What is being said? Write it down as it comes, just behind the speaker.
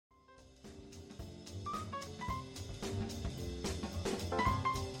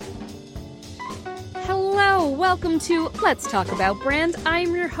welcome to Let's Talk About Brand.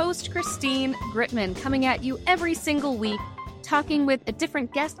 I'm your host, Christine Gritman, coming at you every single week, talking with a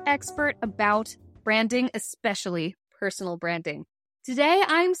different guest expert about branding, especially personal branding. Today,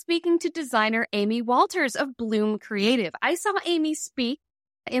 I'm speaking to designer Amy Walters of Bloom Creative. I saw Amy speak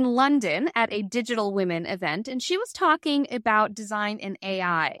in London at a Digital Women event, and she was talking about design and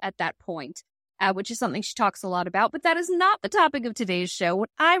AI at that point. Which is something she talks a lot about, but that is not the topic of today's show.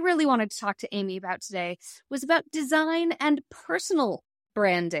 What I really wanted to talk to Amy about today was about design and personal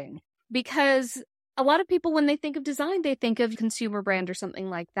branding, because a lot of people, when they think of design, they think of consumer brand or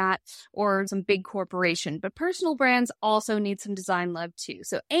something like that, or some big corporation. But personal brands also need some design love too.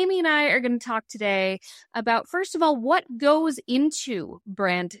 So Amy and I are going to talk today about, first of all, what goes into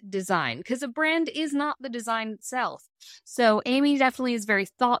brand design, because a brand is not the design itself. So Amy definitely is very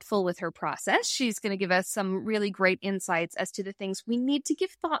thoughtful with her process. She's going to give us some really great insights as to the things we need to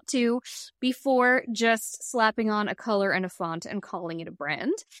give thought to before just slapping on a color and a font and calling it a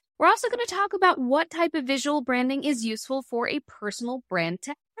brand. We're also going to talk about what type of visual branding is useful for a personal brand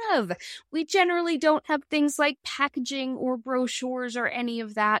to have. We generally don't have things like packaging or brochures or any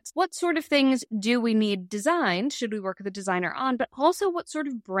of that. What sort of things do we need designed? Should we work with a designer on? But also, what sort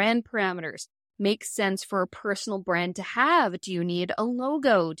of brand parameters make sense for a personal brand to have? Do you need a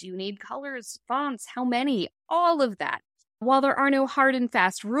logo? Do you need colors, fonts? How many? All of that. While there are no hard and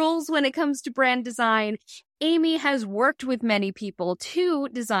fast rules when it comes to brand design, Amy has worked with many people to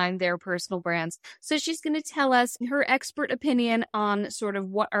design their personal brands. So she's going to tell us her expert opinion on sort of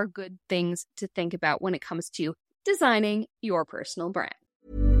what are good things to think about when it comes to designing your personal brand.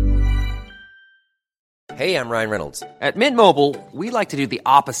 Hey, I'm Ryan Reynolds. At Mint Mobile, we like to do the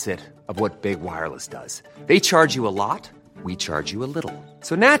opposite of what Big Wireless does. They charge you a lot. We charge you a little.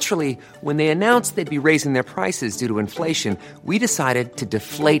 So naturally, when they announced they'd be raising their prices due to inflation, we decided to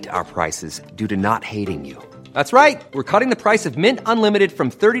deflate our prices due to not hating you. That's right. We're cutting the price of Mint Unlimited from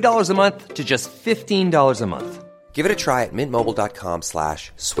 $30 a month to just $15 a month. Give it a try at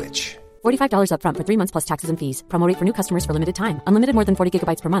mintmobile.com/switch. $45 up front for 3 months plus taxes and fees. Promo rate for new customers for limited time. Unlimited more than 40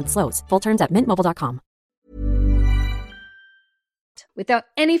 gigabytes per month slows. Full terms at mintmobile.com. Without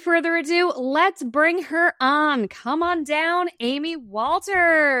any further ado, let's bring her on. Come on down, Amy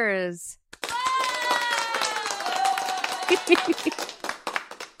Walters.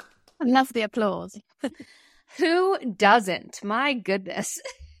 I love the applause. Who doesn't? My goodness.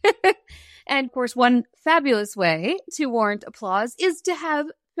 And of course, one fabulous way to warrant applause is to have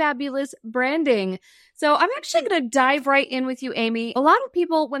fabulous branding. So I'm actually going to dive right in with you, Amy. A lot of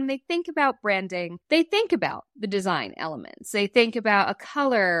people, when they think about branding, they think about the design elements. They think about a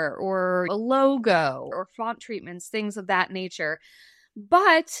color or a logo or font treatments, things of that nature.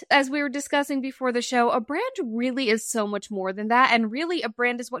 But as we were discussing before the show, a brand really is so much more than that. And really, a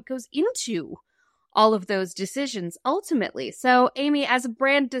brand is what goes into all of those decisions ultimately. So Amy, as a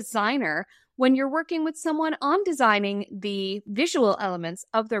brand designer, when you're working with someone on designing the visual elements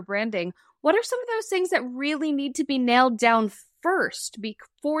of their branding, what are some of those things that really need to be nailed down first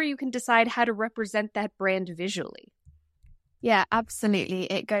before you can decide how to represent that brand visually? Yeah, absolutely.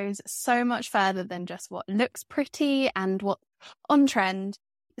 It goes so much further than just what looks pretty and what's on trend.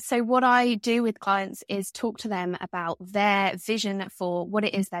 So what I do with clients is talk to them about their vision for what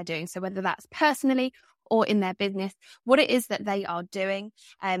it is they're doing. So whether that's personally or in their business, what it is that they are doing,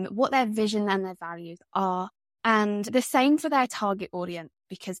 what their vision and their values are, and the same for their target audience,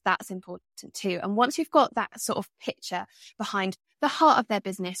 because that's important too. And once you've got that sort of picture behind the heart of their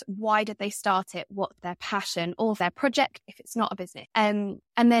business, why did they start it, what's their passion or their project if it's not a business, and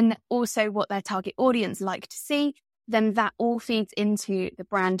then also what their target audience like to see, then that all feeds into the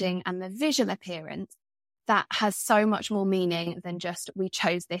branding and the visual appearance. That has so much more meaning than just we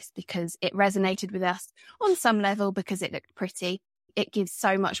chose this because it resonated with us on some level because it looked pretty. It gives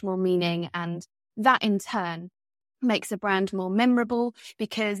so much more meaning, and that in turn makes a brand more memorable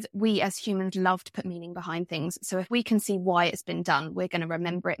because we as humans love to put meaning behind things. So if we can see why it's been done, we're going to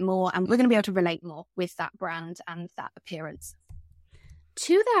remember it more and we're going to be able to relate more with that brand and that appearance.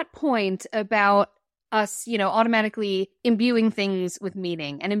 To that point about us, automatically imbuing things with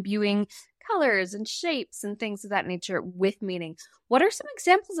meaning and imbuing colors and shapes and things of that nature with meaning, what are some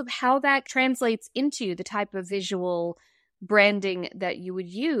examples of how that translates into the type of visual branding that you would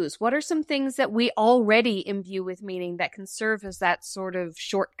use? What are some things that we already imbue with meaning that can serve as that sort of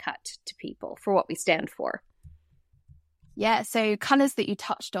shortcut to people for what we stand for? Yeah, so colours that you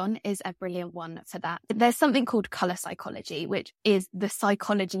touched on is a brilliant one for that. There's something called colour psychology, which is the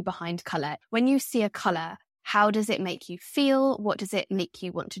psychology behind colour. When you see a colour, how does it make you feel? What does it make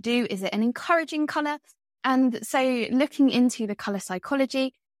you want to do? Is it an encouraging colour? And so looking into the colour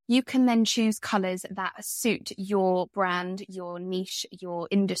psychology, you can then choose colours that suit your brand, your niche, your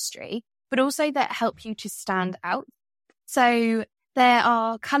industry, but also that help you to stand out. So there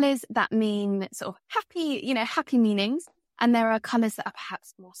are colours that mean sort of happy meanings, and there are colours that are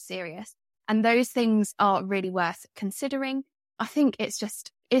perhaps more serious. And those things are really worth considering. I think it's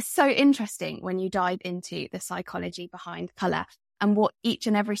so interesting when you dive into the psychology behind colour and what each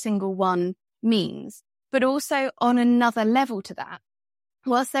and every single one means. But also on another level to that,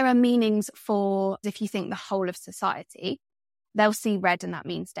 whilst there are meanings for, if you think the whole of society, they'll see red and that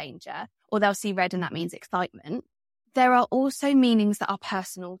means danger, or they'll see red and that means excitement. There are also meanings that are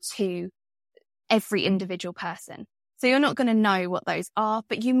personal to every individual person. So you're not going to know what those are,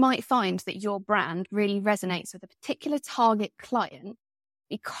 but you might find that your brand really resonates with a particular target client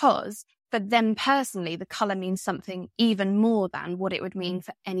because for them personally, the colour means something even more than what it would mean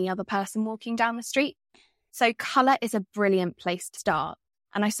for any other person walking down the street. So colour is a brilliant place to start.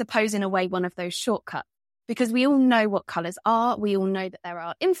 And I suppose in a way, one of those shortcuts, because we all know what colours are. We all know that there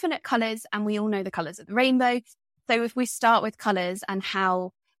are infinite colours and we all know the colours of the rainbow. So if we start with colours and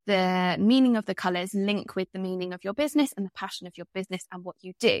how the meaning of the colours link with the meaning of your business and the passion of your business and what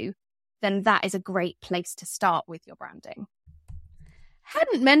you do, then that is a great place to start with your branding.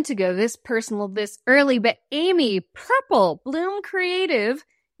 Hadn't meant to go this personal this early, but Amy, purple, Bloom Creative,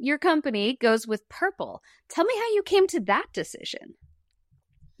 your company goes with purple. Tell me how you came to that decision.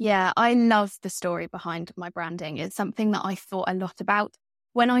 Yeah, I love the story behind my branding. It's something that I thought a lot about.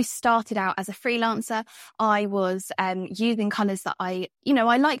 When I started out as a freelancer, I was using colours that I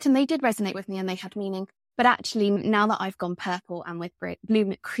liked and they did resonate with me and they had meaning. But actually, now that I've gone purple and with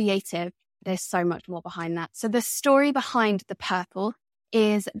Bloom Creative, there's so much more behind that. So the story behind the purple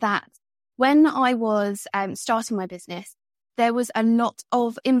is that when I was starting my business, there was a lot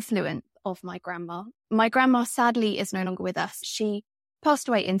of influence of my grandma. My grandma, sadly, is no longer with us. She passed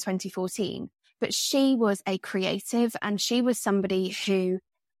away in 2014. But she was a creative and she was somebody who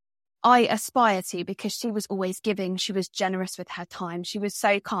I aspire to because she was always giving. She was generous with her time. She was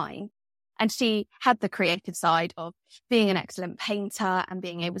so kind. And she had the creative side of being an excellent painter and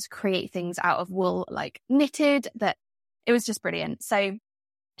being able to create things out of wool, like knitted, that it was just brilliant. So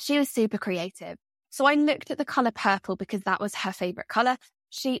she was super creative. So I looked at the colour purple because that was her favourite colour.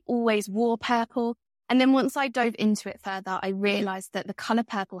 She always wore purple. And then once I dove into it further, I realised that the colour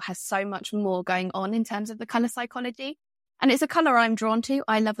purple has so much more going on in terms of the colour psychology. And it's a colour I'm drawn to.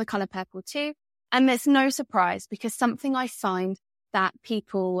 I love the colour purple too. And there's no surprise because something I find that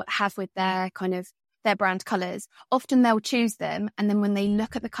people have with their brand colours, often they'll choose them. And then when they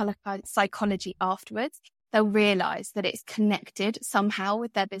look at the colour psychology afterwards, they'll realise that it's connected somehow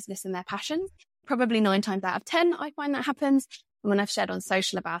with their business and their passions. Probably 9 times out of 10, I find that happens. When I've shared on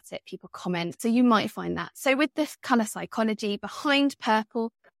social about it, people comment. So you might find that. So with this colour psychology behind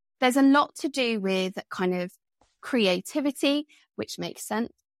purple, there's a lot to do with kind of creativity, which makes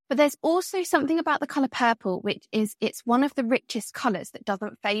sense. But there's also something about the colour purple, which is it's one of the richest colours that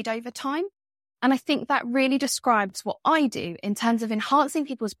doesn't fade over time. And I think that really describes what I do in terms of enhancing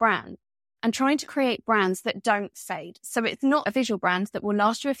people's brand and trying to create brands that don't fade. So it's not a visual brand that will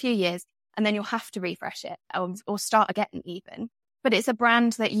last you a few years and then you'll have to refresh it or start again even. But it's a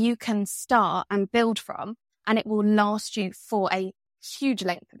brand that you can start and build from, and it will last you for a huge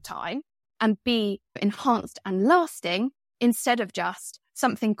length of time and be enhanced and lasting instead of just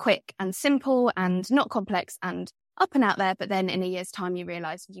something quick and simple and not complex and up and out there. But then in a year's time, you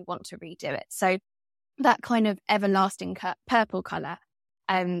realise you want to redo it. So that kind of everlasting purple colour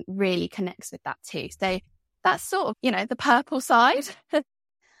really connects with that too. So that's sort of, the purple side.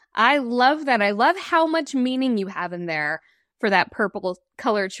 I love that. I love how much meaning you have in there for that purple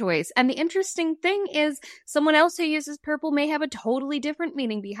color choice. And the interesting thing is someone else who uses purple may have a totally different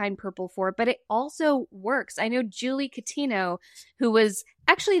meaning behind purple for it, but it also works. I know Julie Catino, who was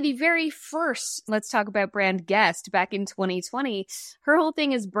actually the very first Let's Talk About Brand guest back in 2020. Her whole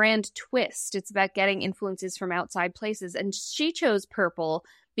thing is brand twist. It's about getting influences from outside places. And she chose purple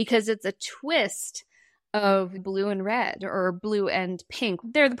because it's a twist of blue and red or blue and pink.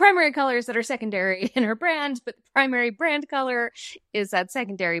 They're the primary colors that are secondary in her brand, but the primary brand color is that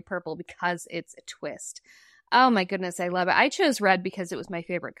secondary purple because it's a twist. Oh my goodness, I love it. I chose red because it was my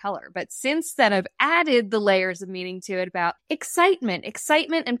favorite color. But since then, I've added the layers of meaning to it about excitement.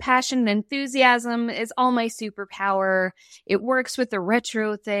 Excitement and passion and enthusiasm is all my superpower. It works with the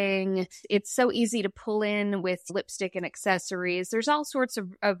retro thing. It's so easy to pull in with lipstick and accessories. There's all sorts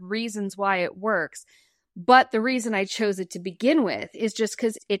of reasons why it works. But the reason I chose it to begin with is just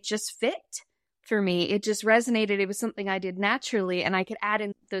because it just fit. for me. It just resonated. It was something I did naturally, and I could add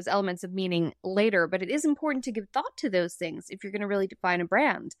in those elements of meaning later. But it is important to give thought to those things if you're going to really define a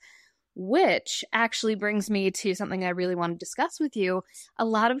brand. Which actually brings me to something I really want to discuss with you. A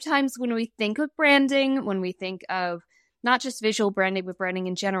lot of times when we think of branding, when we think of not just visual branding, but branding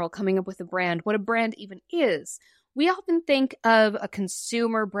in general, coming up with a brand, what a brand even is, we often think of a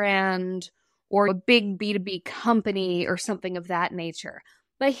consumer brand or a big B2B company or something of that nature.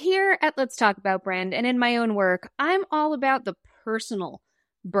 But here at Let's Talk About Brand and in my own work, I'm all about the personal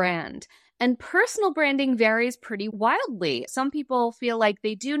brand. And personal branding varies pretty wildly. Some people feel like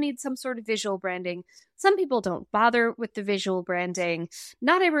they do need some sort of visual branding. Some people don't bother with the visual branding.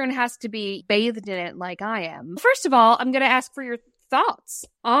 Not everyone has to be bathed in it like I am. First of all, I'm going to ask for your thoughts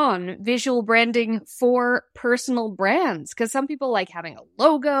on visual branding for personal brands, because some people like having a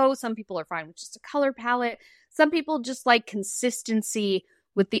logo. Some people are fine with just a color palette. Some people just like consistency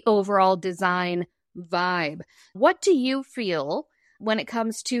with the overall design vibe. What do you feel when it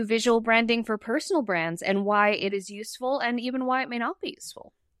comes to visual branding for personal brands, and why it is useful and even why it may not be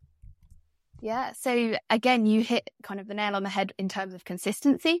useful? Yeah, so again, you hit kind of the nail on the head in terms of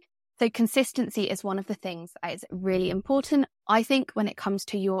consistency. So consistency is one of the things that is really important, I think, when it comes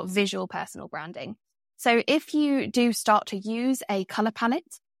to your visual personal branding. So if you do start to use a color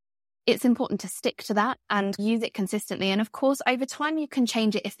palette, it's important to stick to that and use it consistently. And of course, over time, you can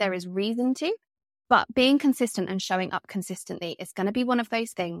change it if there is reason to. But being consistent and showing up consistently is going to be one of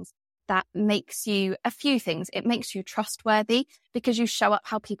those things that makes you a few things. It makes you trustworthy because you show up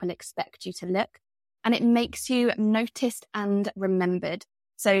how people expect you to look, and it makes you noticed and remembered.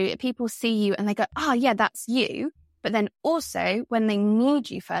 So people see you and they go, oh yeah, that's you. But then also when they need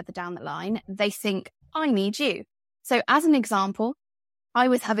you further down the line, they think, I need you. So as an example, I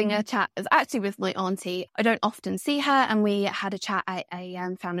was having a chat, it was actually with my auntie. I don't often see her, and we had a chat at a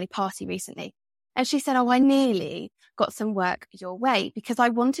family party recently. And she said, oh, I nearly got some work your way because I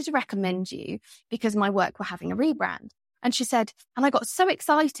wanted to recommend you because my work were having a rebrand. And she said, and I got so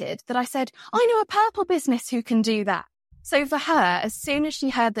excited that I said, I know a purple business who can do that. So for her, as soon as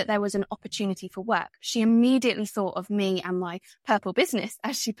she heard that there was an opportunity for work, she immediately thought of me and my purple business,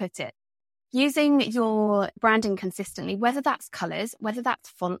 as she put it. Using your branding consistently, whether that's colors, whether that's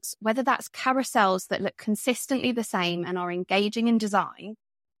fonts, whether that's carousels that look consistently the same and are engaging in design,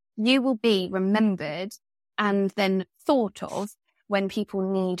 you will be remembered and then thought of when people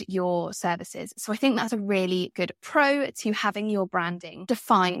need your services. So I think that's a really good pro to having your branding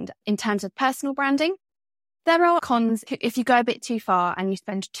defined in terms of personal branding. There are cons if you go a bit too far and you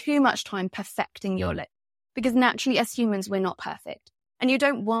spend too much time perfecting your look, because naturally as humans, we're not perfect. And you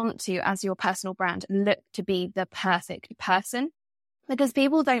don't want to, as your personal brand, look to be the perfect person, because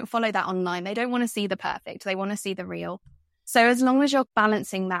people don't follow that online. They don't want to see the perfect. They want to see the real. So as long as you're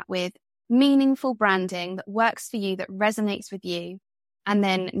balancing that with meaningful branding that works for you, that resonates with you, and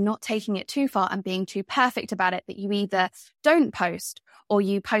then not taking it too far and being too perfect about it, that you either don't post or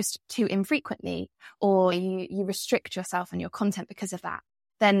you post too infrequently, or you restrict yourself and your content because of that,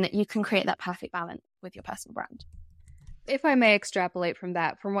 then you can create that perfect balance with your personal brand. If I may extrapolate from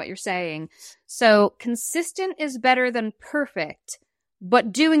that, from what you're saying, so consistent is better than perfect,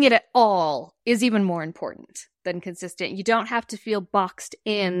 but doing it at all is even more important than consistent. You don't have to feel boxed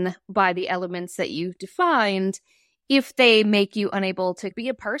in by the elements that you've defined if they make you unable to be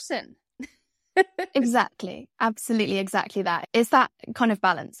a person. Exactly. Absolutely. Exactly that. It's that kind of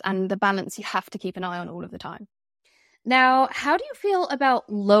balance, and the balance you have to keep an eye on all of the time. Now, how do you feel about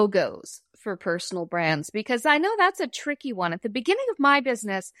logos for personal brands? Because I know that's a tricky one. At the beginning of my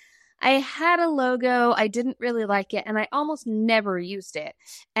business, I had a logo. I didn't really like it, and I almost never used it.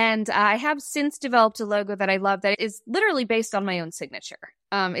 And I have since developed a logo that I love that is literally based on my own signature.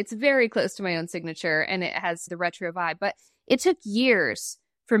 It's very close to my own signature, and it has the retro vibe. But it took years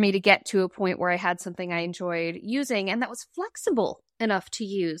for me to get to a point where I had something I enjoyed using, and that was flexible enough to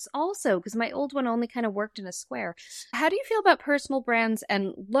use also, because my old one only kind of worked in a square. How do you feel about personal brands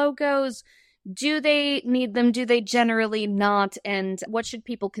and logos? Do they need them? Do they generally not? And what should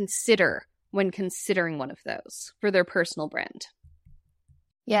people consider when considering one of those for their personal brand?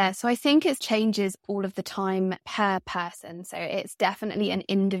 Yeah, so I think it changes all of the time per person. So it's definitely an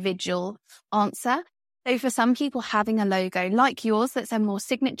individual answer. So for some people, having a logo like yours that's a more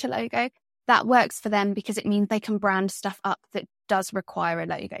signature logo, that works for them because it means they can brand stuff up that does require a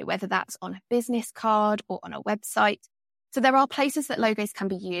logo, whether that's on a business card or on a website. So there are places that logos can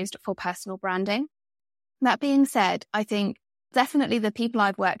be used for personal branding. That being said, I think definitely the people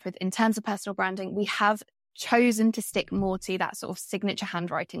I've worked with in terms of personal branding, we have chosen to stick more to that sort of signature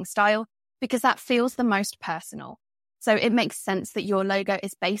handwriting style because that feels the most personal. So it makes sense that your logo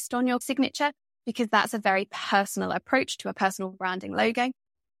is based on your signature because that's a very personal approach to a personal branding logo.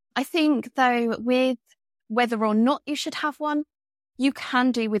 I think, though, with whether or not you should have one, you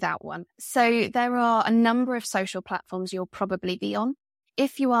can do without one. So there are a number of social platforms you'll probably be on.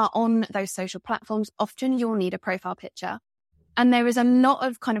 If you are on those social platforms, often you'll need a profile picture. And there is a lot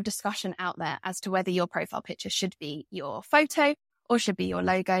of kind of discussion out there as to whether your profile picture should be your photo or should be your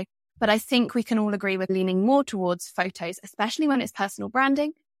logo. But I think we can all agree with leaning more towards photos, especially when it's personal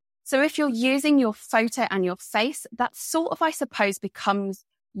branding. So if you're using your photo and your face, that sort of, I suppose, becomes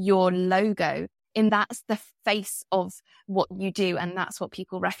your logo, in that's the face of what you do. And that's what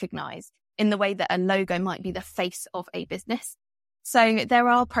people recognize, in the way that a logo might be the face of a business. So there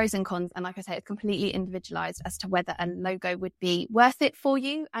are pros and cons. And like I say, it's completely individualized as to whether a logo would be worth it for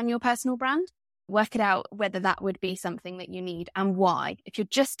you and your personal brand. Work it out whether that would be something that you need and why. If you're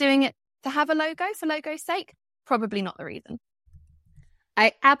just doing it to have a logo for logo's sake, probably not the reason.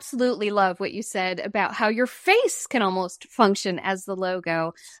 I absolutely love what you said about how your face can almost function as the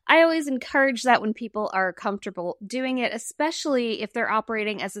logo. I always encourage that when people are comfortable doing it, especially if they're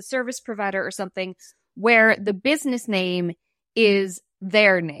operating as a service provider or something where the business name is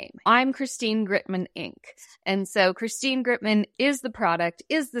their name. I'm Christine Gritman, Inc. And so Christine Gritman is the product,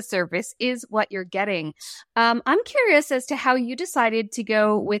 is the service, is what you're getting. I'm curious as to how you decided to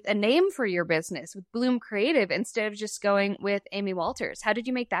go with a name for your business with Bloom Creative instead of just going with Amy Walters. How did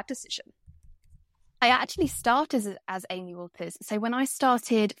you make that decision? I actually started as Amy Walters. So when I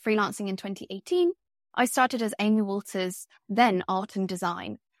started freelancing in 2018, I started as Amy Walters, then art and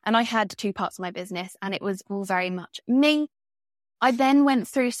design. And I had two parts of my business and it was all very much me. I then went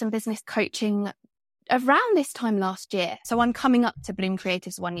through some business coaching around this time last year. So I'm coming up to Bloom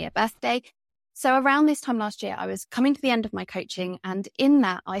Creative's 1-year birthday. So around this time last year, I was coming to the end of my coaching. And in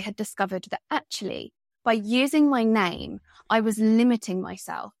that, I had discovered that actually, by using my name, I was limiting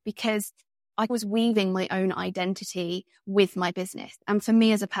myself because I was weaving my own identity with my business. And for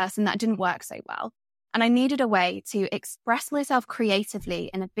me as a person, that didn't work so well. And I needed a way to express myself creatively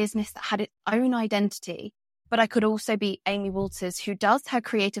in a business that had its own identity. But I could also be Amy Walters, who does her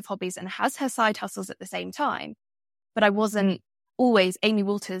creative hobbies and has her side hustles at the same time. But I wasn't always Amy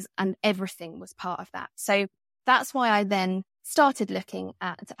Walters, and everything was part of that. So that's why I then started looking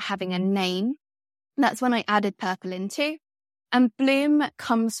at having a name. That's when I added Purple into. And Bloom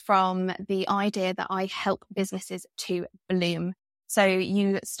comes from the idea that I help businesses to bloom. So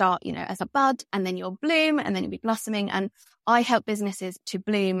you start, as a bud, and then you'll bloom, and then you'll be blossoming. And I help businesses to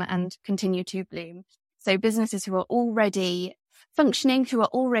bloom and continue to bloom. So businesses who are already functioning, who are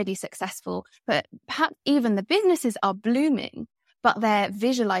already successful, but perhaps even the businesses are blooming, but their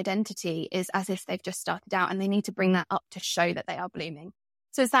visual identity is as if they've just started out and they need to bring that up to show that they are blooming.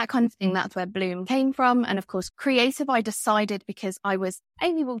 So it's that kind of thing. That's where Bloom came from. And of course, creative, I decided because I was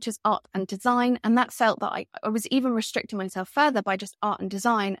Amy Walters Art and Design. And that felt that I was even restricting myself further by just art and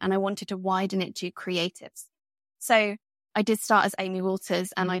design. And I wanted to widen it to creatives. So I did start as Amy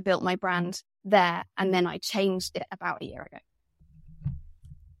Walters and I built my brand there, and then I changed it about a year ago.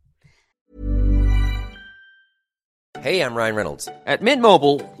 Hey, I'm Ryan Reynolds. At Mint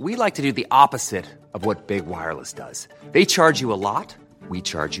Mobile, we like to do the opposite of what Big Wireless does. They charge you a lot, we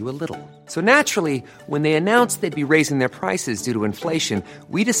charge you a little. So naturally, when they announced they'd be raising their prices due to inflation,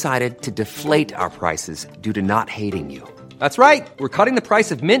 we decided to deflate our prices due to not hating you. That's right. We're cutting the price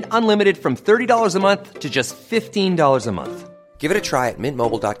of Mint Unlimited from $30 a month to just $15 a month. Give it a try at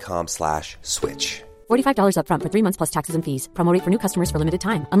mintmobile.com/switch. $45 up front for 3 months plus taxes and fees. Promo rate for new customers for limited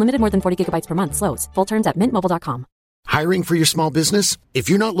time. Unlimited more than 40 gigabytes per month. Slows full terms at mintmobile.com. Hiring for your small business? If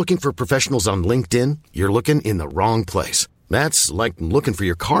you're not looking for professionals on LinkedIn, you're looking in the wrong place. That's like looking for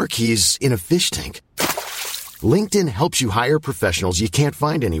your car keys in a fish tank. LinkedIn helps you hire professionals you can't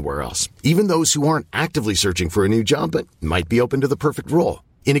find anywhere else, even those who aren't actively searching for a new job but might be open to the perfect role.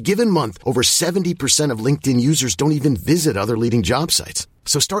 In a given month, over 70% of LinkedIn users don't even visit other leading job sites.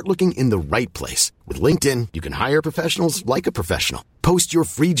 So start looking in the right place. With LinkedIn, you can hire professionals like a professional. Post your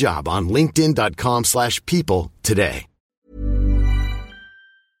free job on linkedin.com/people today.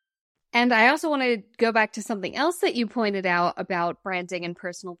 And I also want to go back to something else that you pointed out about branding and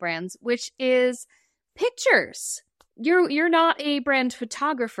personal brands, which is pictures. You're not a brand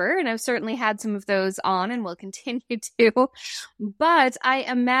photographer, and I've certainly had some of those on and will continue to, but I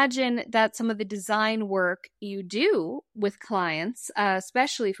imagine that some of the design work you do with clients,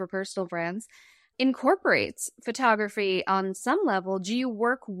 especially for personal brands, incorporates photography on some level. Do you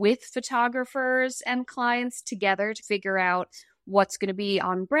work with photographers and clients together to figure out what's going to be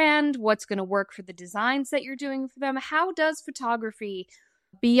on brand, what's going to work for the designs that you're doing for them? How does photography,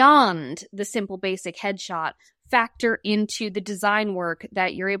 beyond the simple basic headshot, factor into the design work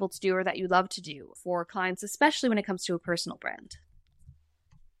that you're able to do or that you love to do for clients, especially when it comes to a personal brand?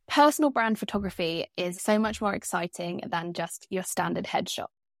 Personal brand photography is so much more exciting than just your standard headshot.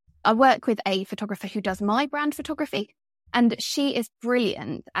 I work with a photographer who does my brand photography, and she is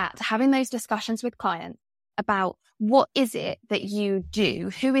brilliant at having those discussions with clients about what is it that you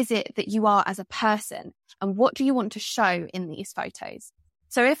do, who is it that you are as a person, and what do you want to show in these photos.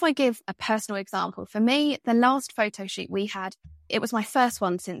 So if I give a personal example, for me, the last photo shoot we had, it was my first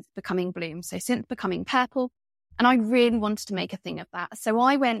one since becoming Bloom, so since becoming Purple, and I really wanted to make a thing of that. So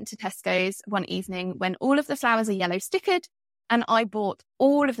I went to Tesco's one evening when all of the flowers are yellow stickered, and I bought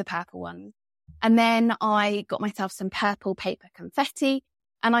all of the purple ones. And then I got myself some purple paper confetti,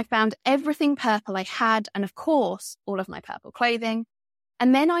 and I found everything purple I had, and of course, all of my purple clothing.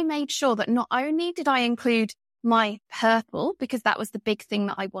 And then I made sure that not only did I include my purple, because that was the big thing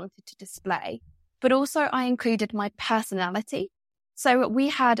that I wanted to display, but also I included my personality. So we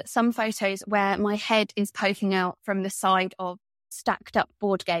had some photos where my head is poking out from the side of stacked up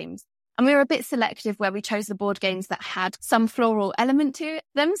board games. And we were a bit selective where we chose the board games that had some floral element to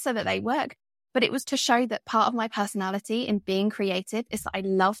them so that they work. But it was to show that part of my personality in being creative is that I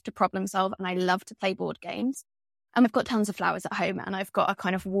love to problem solve and I love to play board games. And I've got tons of flowers at home, and I've got a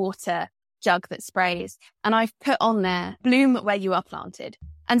kind of water jug that sprays, and I've put on there, bloom where you are planted.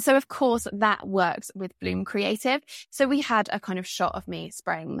 And so, of course, that works with Bloom Creative. So we had a kind of shot of me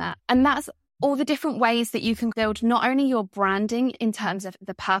spraying that. And that's all the different ways that you can build not only your branding in terms of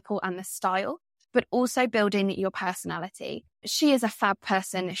the purple and the style, but also building your personality. She is a fab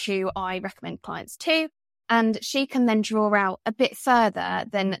person who I recommend clients to, and she can then draw out a bit further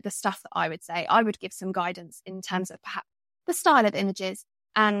than the stuff that I would say. I would give some guidance in terms of perhaps the style of images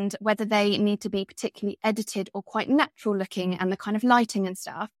and whether they need to be particularly edited or quite natural looking and the kind of lighting and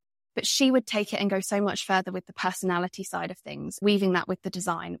stuff. But she would take it and go so much further with the personality side of things, weaving that with the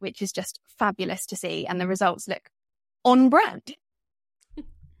design, which is just fabulous to see. And the results look on brand.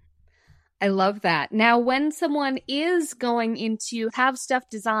 I love that. Now, when someone is going into have stuff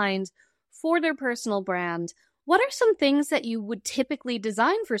designed for their personal brand, what are some things that you would typically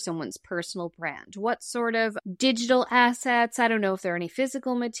design for someone's personal brand? What sort of digital assets? I don't know if there are any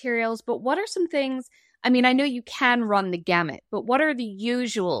physical materials, but what are some things? I mean, I know you can run the gamut, but what are the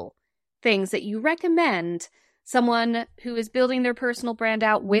usual things that you recommend someone who is building their personal brand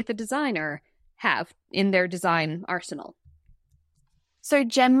out with a designer have in their design arsenal? So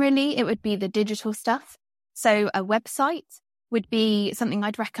generally, it would be the digital stuff. So a website would be something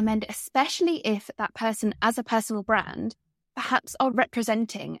I'd recommend, especially if that person, as a personal brand, perhaps are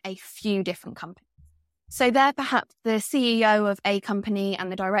representing a few different companies. So they're perhaps the CEO of a company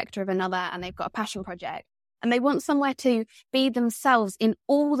and the director of another, and they've got a passion project, and they want somewhere to be themselves in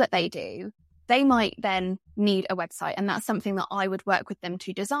all that they do. They might then need a website, and that's something that I would work with them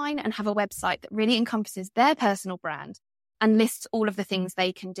to design and have a website that really encompasses their personal brand and lists all of the things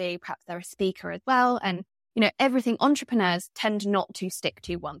they can do. Perhaps they're a speaker as well. And, you know, everything, entrepreneurs tend not to stick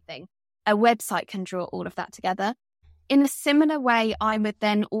to one thing. A website can draw all of that together. In a similar way, I would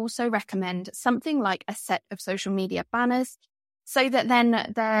then also recommend something like a set of social media banners so that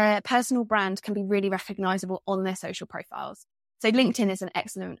then their personal brand can be really recognizable on their social profiles. So LinkedIn is an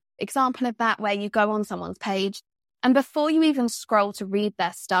excellent example of that, where you go on someone's page and before you even scroll to read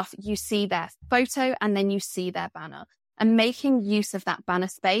their stuff, you see their photo and then you see their banner. And making use of that banner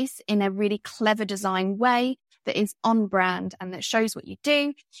space in a really clever design way that is on brand and that shows what you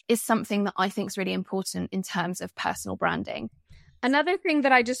do is something that I think is really important in terms of personal branding. Another thing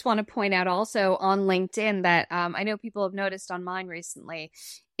that I just want to point out also on LinkedIn that I know people have noticed on mine recently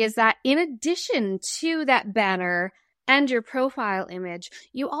is that in addition to that banner and your profile image,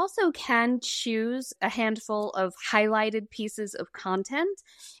 you also can choose a handful of highlighted pieces of content,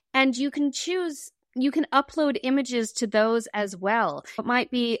 and you can upload images to those as well. It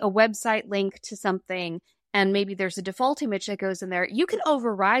might be a website link to something, and maybe there's a default image that goes in there. You can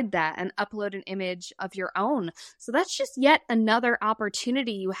override that and upload an image of your own. So that's just yet another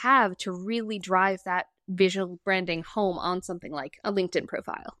opportunity you have to really drive that visual branding home on something like a LinkedIn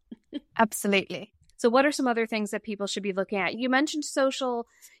profile. Absolutely. So what are some other things that people should be looking at? You mentioned social.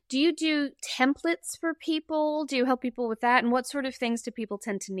 Do you do templates for people? Do you help people with that? And what sort of things do people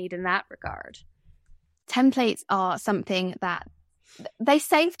tend to need in that regard? Templates are something that they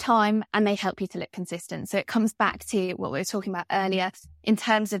save time and they help you to look consistent. So it comes back to what we were talking about earlier in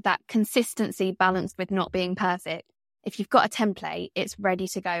terms of that consistency balanced with not being perfect. If you've got a template, it's ready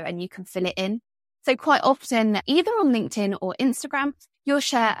to go and you can fill it in. So quite often, either on LinkedIn or Instagram, you'll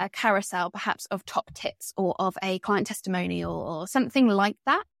share a carousel perhaps of top tips or of a client testimonial or something like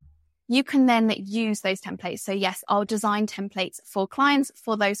that. you can then use those templates. So yes, I'll design templates for clients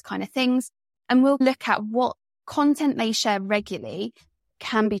for those kind of things. And we'll look at what content they share regularly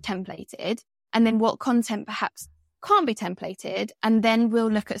can be templated, and then what content perhaps can't be templated. And then we'll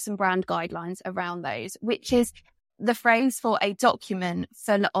look at some brand guidelines around those, which is the phrase for a document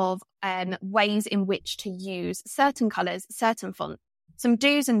full of ways in which to use certain colors, certain fonts, some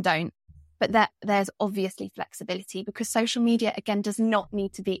do's and don'ts. But there's obviously flexibility, because social media, again, does not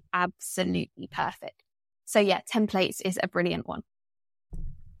need to be absolutely perfect. So yeah, templates is a brilliant one.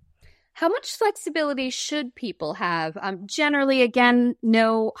 How much flexibility should people have? Generally, again,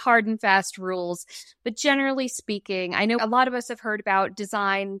 no hard and fast rules, but generally speaking, I know a lot of us have heard about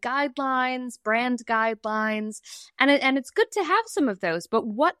design guidelines, brand guidelines, and it's good to have some of those. But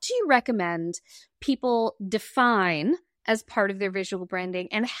what do you recommend people define as part of their visual branding,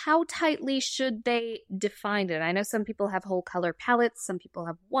 and how tightly should they define it? I know some people have whole color palettes, some people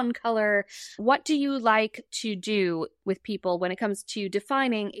have one color. What do you like to do with people when it comes to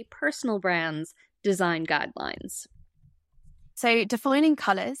defining a personal brand's design guidelines? So defining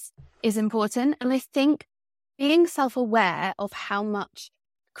colors is important. And I think being self-aware of how much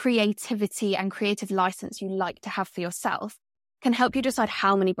creativity and creative license you like to have for yourself can help you decide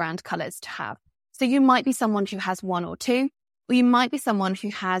how many brand colors to have. So you might be someone who has one or two, or you might be someone who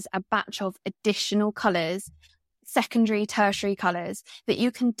has a batch of additional colors, secondary, tertiary colors that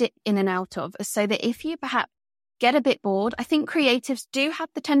you can dip in and out of, so that if you perhaps get a bit bored, I think creatives do have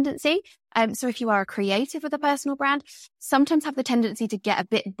the tendency. So if you are a creative with a personal brand, sometimes have the tendency to get a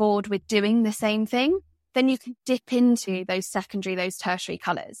bit bored with doing the same thing. Then you can dip into those secondary, those tertiary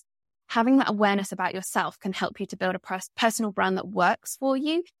colors. Having that awareness about yourself can help you to build a personal brand that works for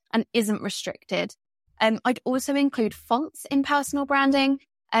you and isn't restricted. I'd also include fonts in personal branding,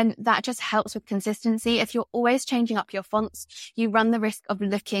 and that just helps with consistency. If you're always changing up your fonts, you run the risk of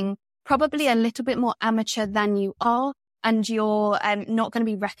looking probably a little bit more amateur than you are, and you're not going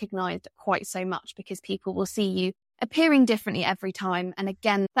to be recognized quite so much, because people will see you appearing differently every time. And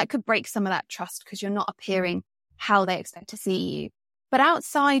again, that could break some of that trust, because you're not appearing how they expect to see you. But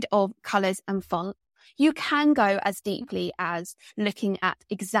outside of colors and font, you can go as deeply as looking at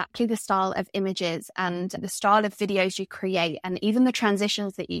exactly the style of images and the style of videos you create, and even the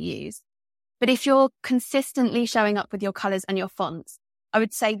transitions that you use. But if you're consistently showing up with your colors and your fonts, I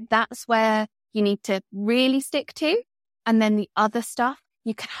would say that's where you need to really stick to. And then the other stuff,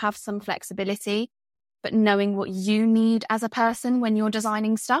 you can have some flexibility, but knowing what you need as a person when you're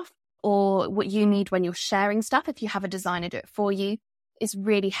designing stuff, or what you need when you're sharing stuff, if you have a designer do it for you, is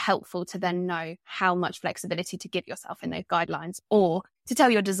really helpful to then know how much flexibility to give yourself in those guidelines, or to tell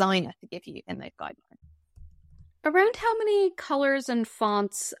your designer to give you in those guidelines. Around how many colors and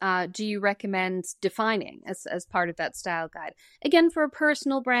fonts do you recommend defining as part of that style guide? Again, for a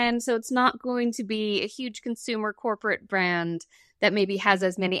personal brand, so it's not going to be a huge consumer corporate brand that maybe has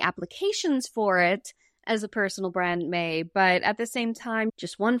as many applications for it as a personal brand may, but at the same time,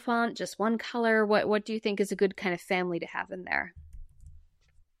 just one font, just one color. What do you think is a good kind of family to have in there?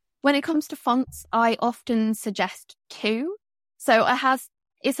 When it comes to fonts, I often suggest 2. So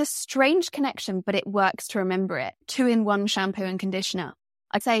it's a strange connection, but it works to remember it. 2-in-1 shampoo and conditioner.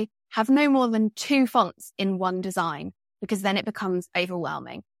 I'd say have no more than 2 fonts in one design, because then it becomes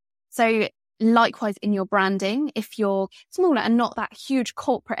overwhelming. So likewise in your branding, if you're smaller and not that huge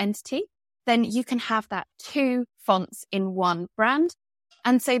corporate entity, then you can have that 2 fonts in one brand.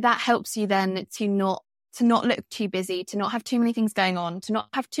 And so that helps you then to not look too busy, to not have too many things going on, to not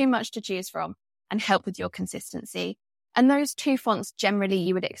have too much to choose from, and help with your consistency. And those 2 fonts, generally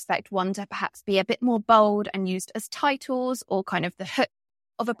you would expect one to perhaps be a bit more bold and used as titles or kind of the hook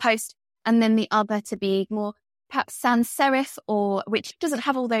of a post, and then the other to be more perhaps sans serif, or which doesn't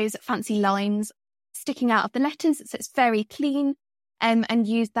have all those fancy lines sticking out of the letters, so it's very clean, and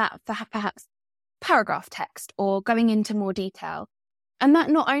use that for perhaps paragraph text or going into more detail. And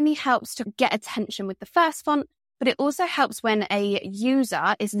that not only helps to get attention with the first font, but it also helps when a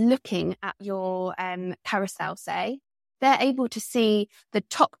user is looking at your carousel, say, they're able to see the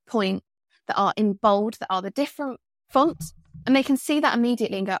top point that are in bold, that are the different fonts, and they can see that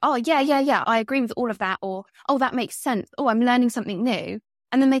immediately and go, oh, yeah, I agree with all of that, or, oh, that makes sense. Oh, I'm learning something new.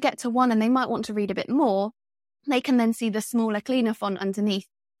 And then they get to one and they might want to read a bit more. They can then see the smaller, cleaner font underneath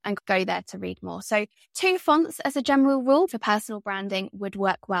and go there to read more. So 2 fonts as a general rule for personal branding would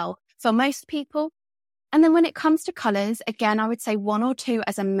work well for most people. And then when it comes to colors, again, I would say 1 or 2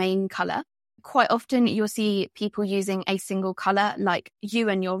 as a main color. Quite often you'll see people using a single color, like you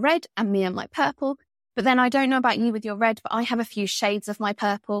and your red and me and my purple. But then I don't know about you with your red, but I have a few shades of my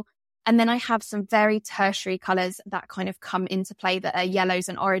purple. And then I have some very tertiary colours that kind of come into play that are yellows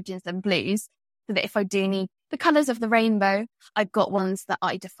and oranges and blues. So that if I do need the colours of the rainbow, I've got ones that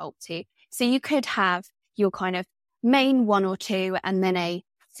I default to. So you could have your kind of main 1 or 2 and then a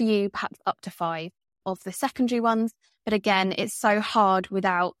few, perhaps up to 5 of the secondary ones. But again, it's so hard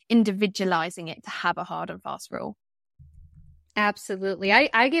without individualising it to have a hard and fast rule. Absolutely.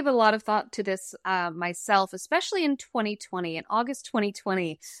 I gave a lot of thought to this myself, especially in 2020. In August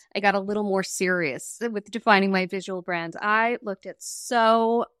 2020, I got a little more serious with defining my visual brand. I looked at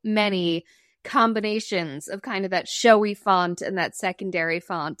so many combinations of kind of that showy font and that secondary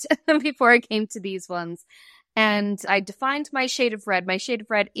font before I came to these ones. And I defined my shade of red. My shade of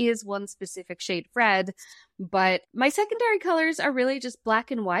red is one specific shade of red, but my secondary colors are really just black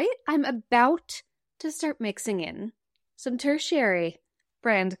and white. I'm about to start mixing in some tertiary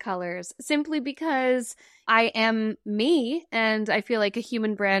brand colors simply because I am me and I feel like a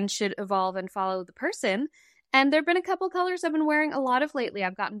human brand should evolve and follow the person. And there have been a couple colors I've been wearing a lot of lately.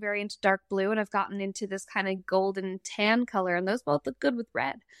 I've gotten very into dark blue and I've gotten into this kind of golden tan color, and those both look good with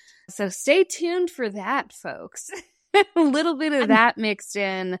red. So stay tuned for that, folks. A little bit of that mixed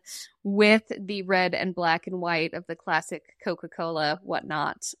in with the red and black and white of the classic Coca-Cola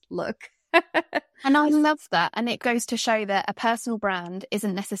whatnot look. And I love that. And it goes to show that a personal brand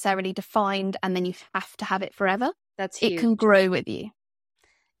isn't necessarily defined and then you have to have it forever. That's huge. It can grow with you.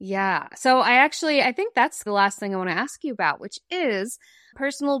 Yeah. So I think that's the last thing I want to ask you about, which is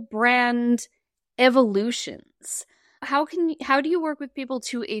personal brand evolutions. How do you work with people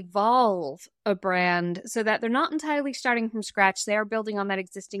to evolve a brand so that they're not entirely starting from scratch? They are building on that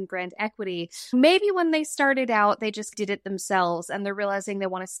existing brand equity. Maybe when they started out, they just did it themselves and they're realizing they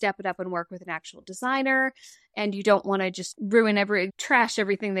want to step it up and work with an actual designer. And you don't want to just trash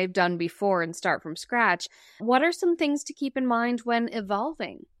everything they've done before and start from scratch. What are some things to keep in mind when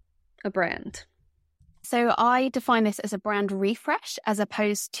evolving a brand? So I define this as a brand refresh as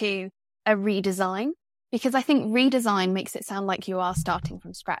opposed to a redesign. Because I think redesign makes it sound like you are starting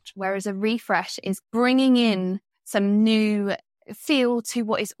from scratch, whereas a refresh is bringing in some new feel to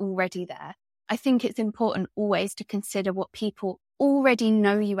what is already there. I think it's important always to consider what people already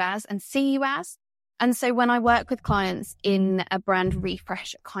know you as and see you as. And so when I work with clients in a brand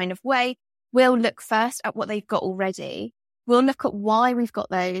refresh kind of way, we'll look first at what they've got already. We'll look at why we've got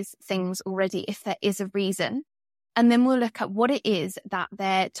those things already, if there is a reason. And then we'll look at what it is that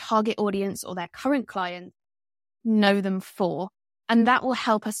their target audience or their current clients know them for. And that will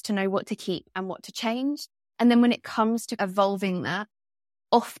help us to know what to keep and what to change. And then when it comes to evolving that,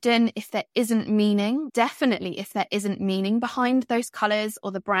 often if there isn't meaning behind those colors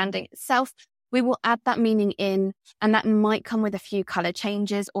or the branding itself, we will add that meaning in, and that might come with a few color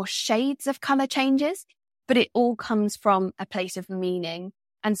changes or shades of color changes, but it all comes from a place of meaning.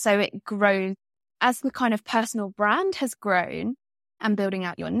 And so it grows. As the kind of personal brand has grown and building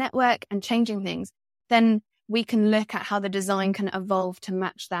out your network and changing things, then we can look at how the design can evolve to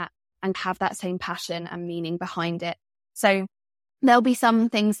match that and have that same passion and meaning behind it. So there'll be some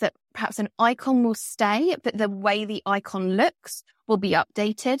things that perhaps an icon will stay, but the way the icon looks will be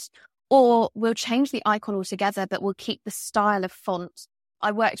updated, or we'll change the icon altogether, but we'll keep the style of font.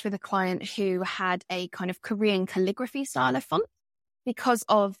 I worked with a client who had a kind of Korean calligraphy style of font because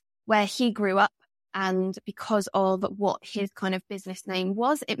of where he grew up. And because of what his kind of business name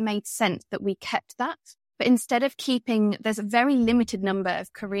was, it made sense that we kept that. But instead of there's a very limited number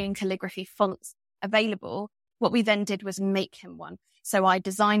of Korean calligraphy fonts available. What we then did was make him one. So I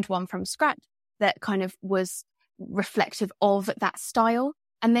designed one from scratch that kind of was reflective of that style.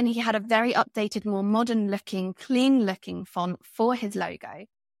 And then he had a very updated, more modern looking, clean looking font for his logo.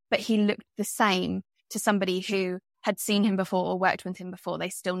 But he looked the same to somebody who had seen him before or worked with him before.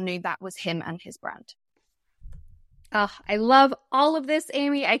 They still knew that was him and his brand. Oh, I love all of this,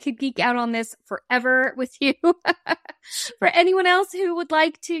 Amy. I could geek out on this forever with you. For anyone else who would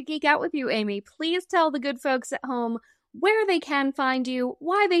like to geek out with you, Amy, please tell the good folks at home where they can find you,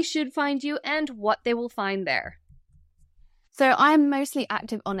 why they should find you, and what they will find there. So I'm mostly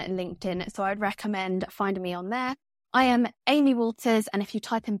active on LinkedIn, so I'd recommend finding me on there. I am Amy Walters, and if you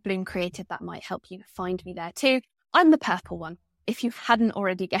type in Bloom Creative, that might help you find me there too. I'm the purple one, if you hadn't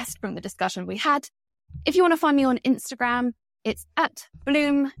already guessed from the discussion we had. If you want to find me on Instagram, it's at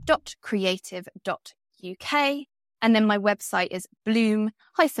bloom.creative.uk. And then my website is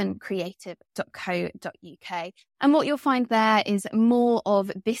bloom-creative.co.uk. And what you'll find there is more of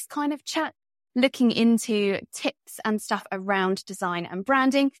this kind of chat, looking into tips and stuff around design and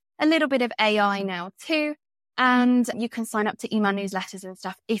branding, a little bit of AI now too. And you can sign up to email newsletters and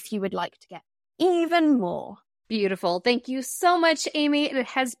stuff if you would like to get even more. Beautiful. Thank you so much, Amy. It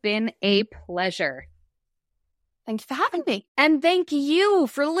has been a pleasure. Thank you for having me. And thank you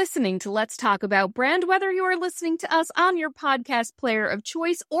for listening to Let's Talk About Brand, whether you are listening to us on your podcast player of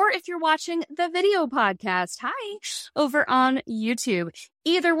choice or if you're watching the video podcast, over on YouTube.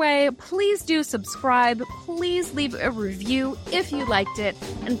 Either way, please do subscribe, please leave a review if you liked it,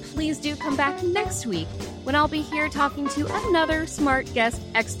 and please do come back next week when I'll be here talking to another smart guest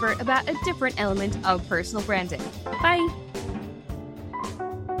expert about a different element of personal branding. Bye!